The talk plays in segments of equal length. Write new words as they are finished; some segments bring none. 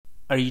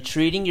Are you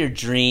treating your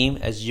dream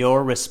as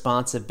your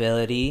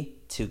responsibility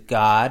to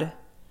God?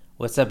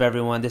 What's up,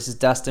 everyone? This is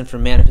Dustin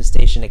from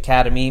Manifestation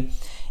Academy.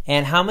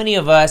 And how many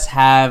of us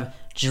have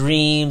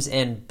dreams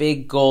and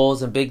big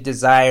goals and big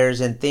desires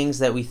and things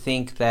that we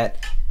think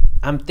that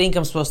I'm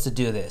supposed to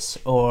do this,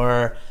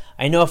 or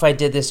I know if I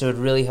did this it would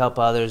really help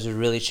others, it would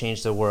really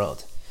change the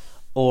world,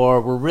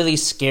 or we're really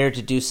scared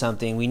to do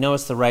something. We know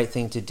it's the right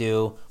thing to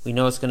do, we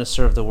know it's going to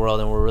serve the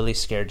world, and we're really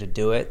scared to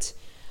do it.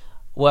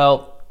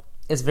 Well,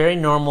 it's very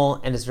normal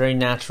and it's very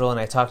natural, and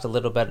I talked a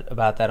little bit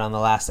about that on the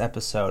last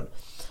episode.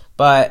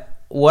 But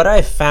what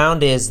I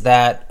found is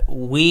that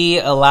we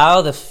allow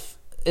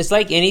it's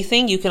like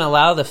anything, you can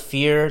allow the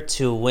fear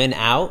to win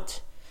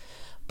out,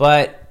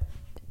 but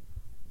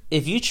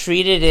if you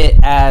treated it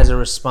as a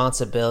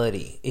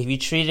responsibility, if you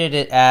treated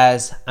it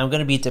as, I'm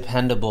going to be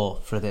dependable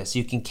for this,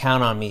 you can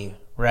count on me,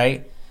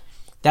 right?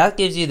 That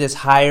gives you this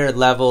higher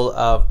level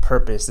of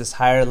purpose, this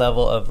higher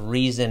level of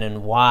reason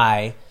and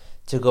why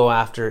to go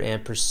after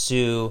and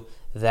pursue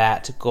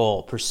that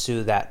goal,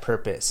 pursue that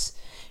purpose.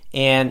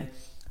 And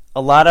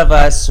a lot of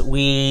us,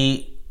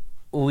 we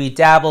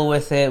dabble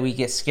with it, we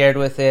get scared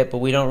with it, but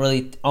we don't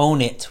really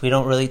own it. We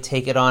don't really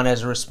take it on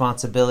as a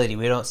responsibility.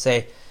 We don't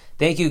say,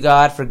 thank you,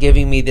 God, for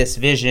giving me this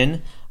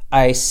vision.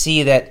 I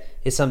see that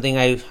it's something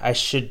I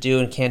should do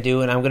and can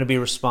do, and I'm going to be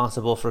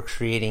responsible for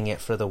creating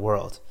it for the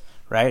world,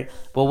 right?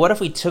 But what if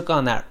we took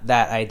on that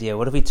idea?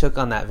 What if we took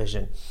on that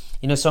vision?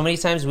 You know, so many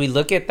times we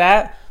look at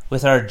that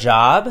with our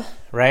job,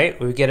 right?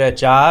 We get a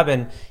job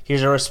and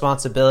here's our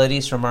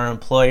responsibilities from our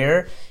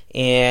employer,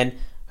 and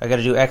I got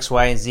to do X,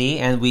 Y, and Z,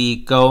 and we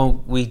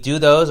do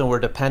those, and we're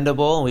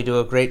dependable, and we do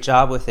a great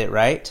job with it,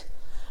 right?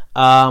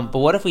 But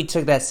what if we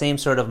took that same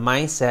sort of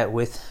mindset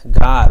with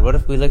God? What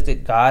if we looked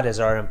at God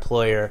as our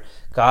employer,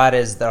 God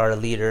as our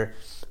leader,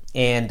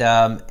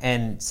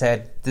 and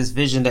said, this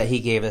vision that He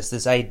gave us,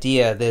 this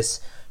idea, this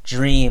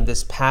dream,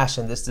 this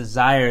passion, this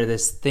desire,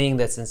 this thing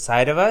that's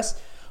inside of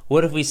us,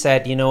 what if we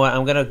said, you know what,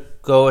 I'm going to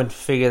go and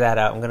figure that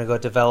out. I'm going to go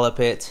develop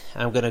it.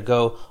 I'm going to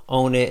go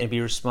own it and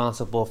be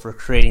responsible for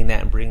creating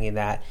that and bringing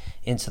that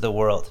into the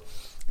world.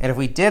 And if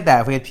we did that,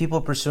 if we had people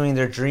pursuing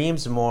their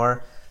dreams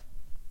more,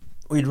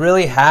 we'd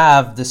really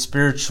have the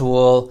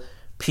spiritual,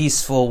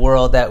 peaceful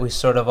world that we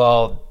sort of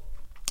all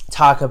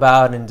talk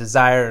about and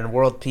desire, and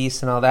world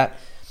peace and all that.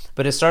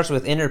 But it starts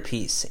with inner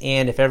peace.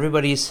 And if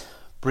everybody's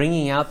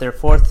bringing out their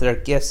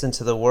gifts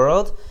into the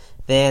world,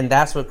 then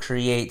that's what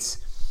creates,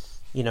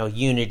 you know,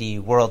 unity,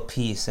 world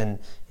peace, and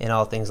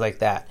all things like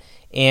that.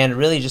 And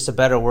really just a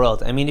better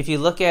world. I mean, if you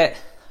look at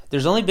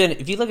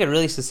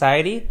really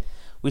society,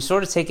 we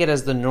sort of take it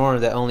as the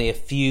norm that only a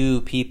few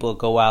people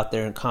go out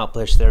there and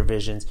accomplish their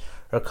visions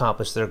or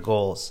accomplish their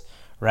goals,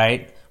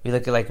 right? We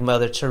look at like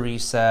Mother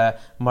Teresa,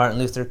 Martin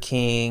Luther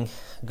King,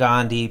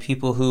 Gandhi,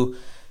 people who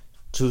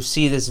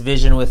see this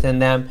vision within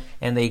them,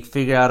 and they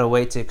figure out a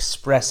way to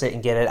express it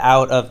and get it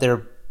out of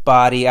their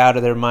body, out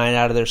of their mind,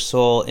 out of their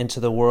soul, into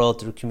the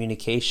world through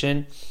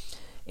communication.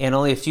 And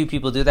only a few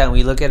people do that, and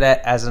we look at it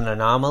as an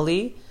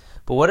anomaly.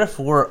 But what if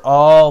we're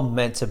all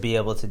meant to be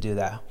able to do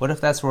that? What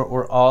if that's what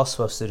we're all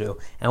supposed to do?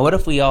 And what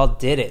if we all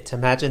did it?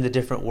 Imagine the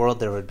different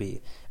world there would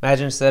be.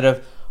 Imagine instead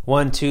of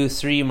 1, 2,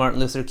 3 Martin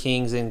Luther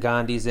Kings and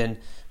Gandhis and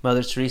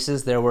Mother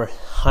Teresas, there were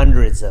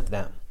hundreds of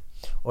them,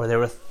 or there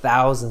were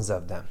thousands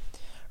of them,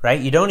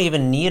 right? You don't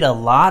even need a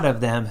lot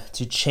of them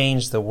to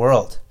change the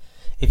world.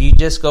 If you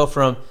just go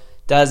from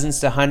dozens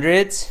to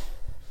hundreds,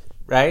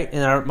 right,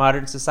 in our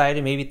modern society,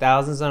 maybe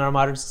thousands in our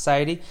modern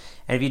society,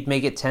 and if you'd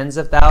make it tens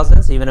of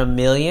thousands, even 1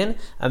 million,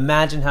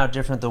 imagine how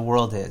different the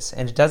world is.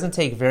 And it doesn't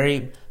take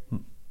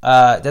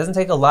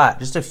a lot,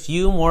 just a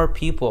few more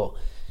people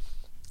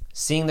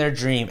seeing their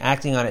dream,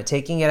 acting on it,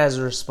 taking it as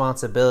a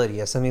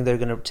responsibility, as something they're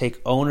going to take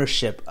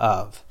ownership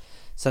of,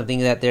 something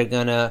that they're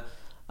going to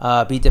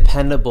be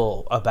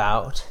dependable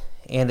about,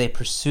 and they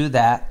pursue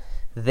that,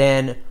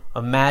 then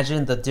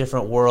imagine the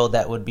different world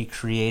that would be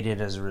created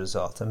as a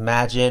result.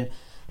 Imagine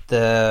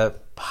the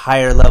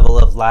higher level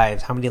of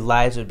lives, how many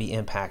lives would be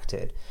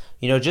impacted.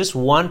 You know, just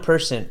one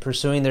person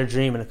pursuing their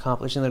dream and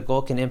accomplishing their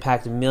goal can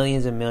impact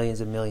millions and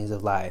millions and millions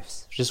of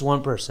lives. Just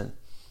one person.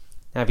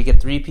 Now, if you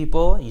get 3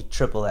 people, you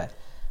triple that.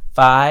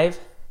 5,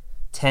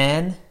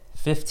 10,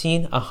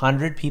 15,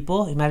 100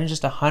 people. Imagine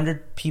just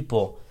 100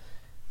 people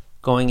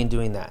going and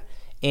doing that.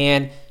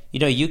 And, you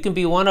know, you can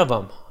be one of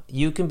them.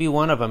 You can be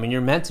one of them, and you're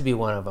meant to be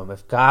one of them.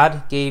 If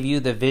God gave you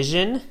the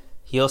vision,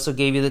 He also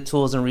gave you the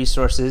tools and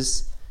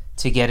resources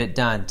to get it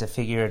done, to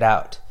figure it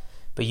out.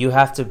 But you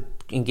have to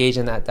engage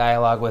in that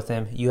dialogue with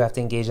Him. You have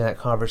to engage in that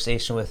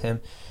conversation with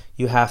Him.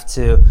 You have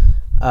to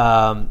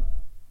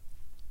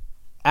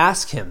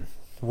ask Him,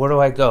 where do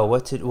I go?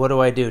 What do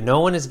I do? No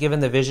one is given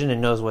the vision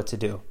and knows what to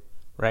do,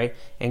 right?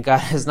 And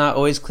God is not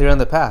always clear on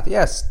the path.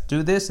 Yes,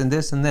 do this and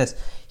this and this.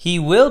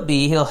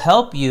 He'll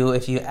help you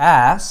if you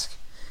ask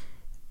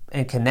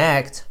and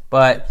connect,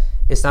 but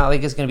it's not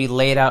like it's going to be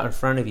laid out in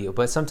front of you.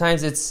 But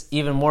sometimes it's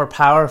even more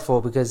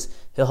powerful because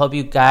He'll help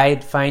you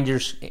find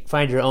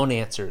your own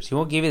answers. He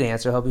won't give you the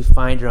answer, He'll help you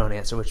find your own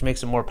answer, which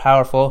makes it more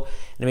powerful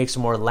and it makes it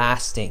more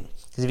lasting.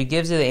 Because Because if he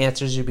gives you the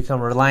answers, you become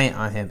reliant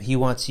on him. He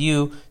wants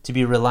you to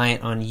be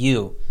reliant on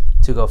you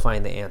to go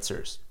find the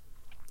answers.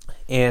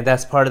 And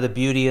that's part of the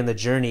beauty and the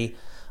journey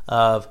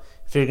of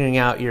figuring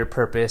out your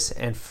purpose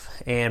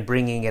and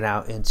bringing it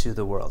out into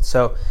the world.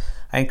 So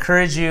I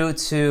encourage you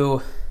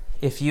to,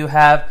 if you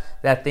have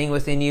that thing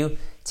within you,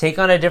 take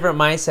on a different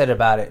mindset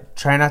about it.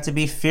 Try not to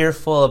be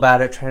fearful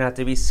about it. Try not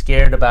to be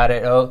scared about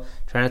it.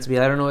 Try not to be,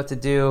 I don't know what to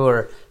do,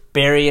 or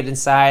bury it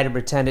inside and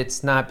pretend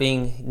it's not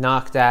being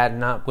knocked at and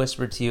not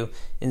whispered to you.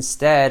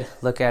 Instead,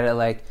 look at it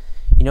like,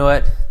 you know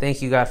what?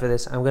 Thank you, God, for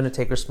this. I'm going to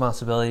take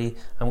responsibility.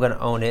 I'm going to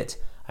own it.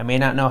 I may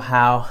not know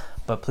how,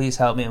 but please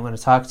help me. I'm going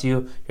to talk to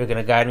you. You're going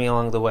to guide me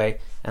along the way,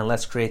 and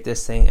let's create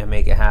this thing and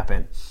make it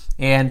happen.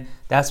 And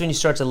that's when you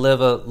start to live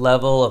a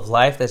level of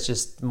life that's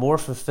just more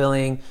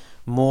fulfilling,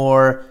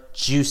 more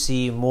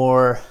juicy,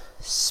 more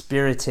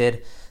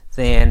spirited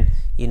than,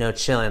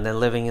 chilling, than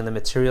living in the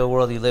material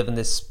world. You live in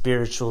this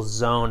spiritual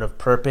zone of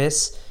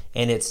purpose,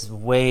 and it's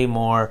way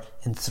more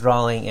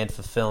enthralling and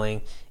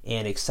fulfilling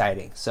and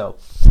exciting. So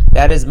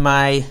that is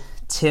my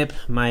tip,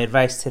 my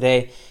advice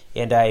today.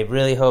 And I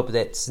really hope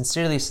that,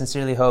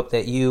 sincerely hope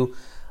that you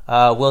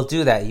will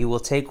do that. You will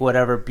take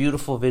whatever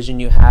beautiful vision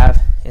you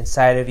have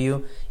inside of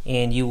you,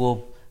 and you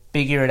will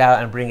figure it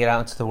out and bring it out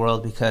into the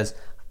world, because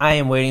I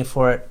am waiting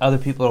for it. Other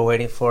people are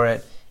waiting for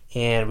it,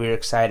 and we're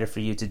excited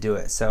for you to do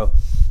it. So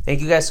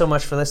thank you guys so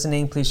much for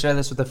listening. Please share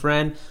this with a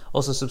friend.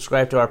 Also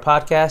subscribe to our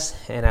podcast,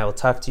 and I will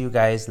talk to you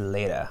guys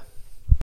later.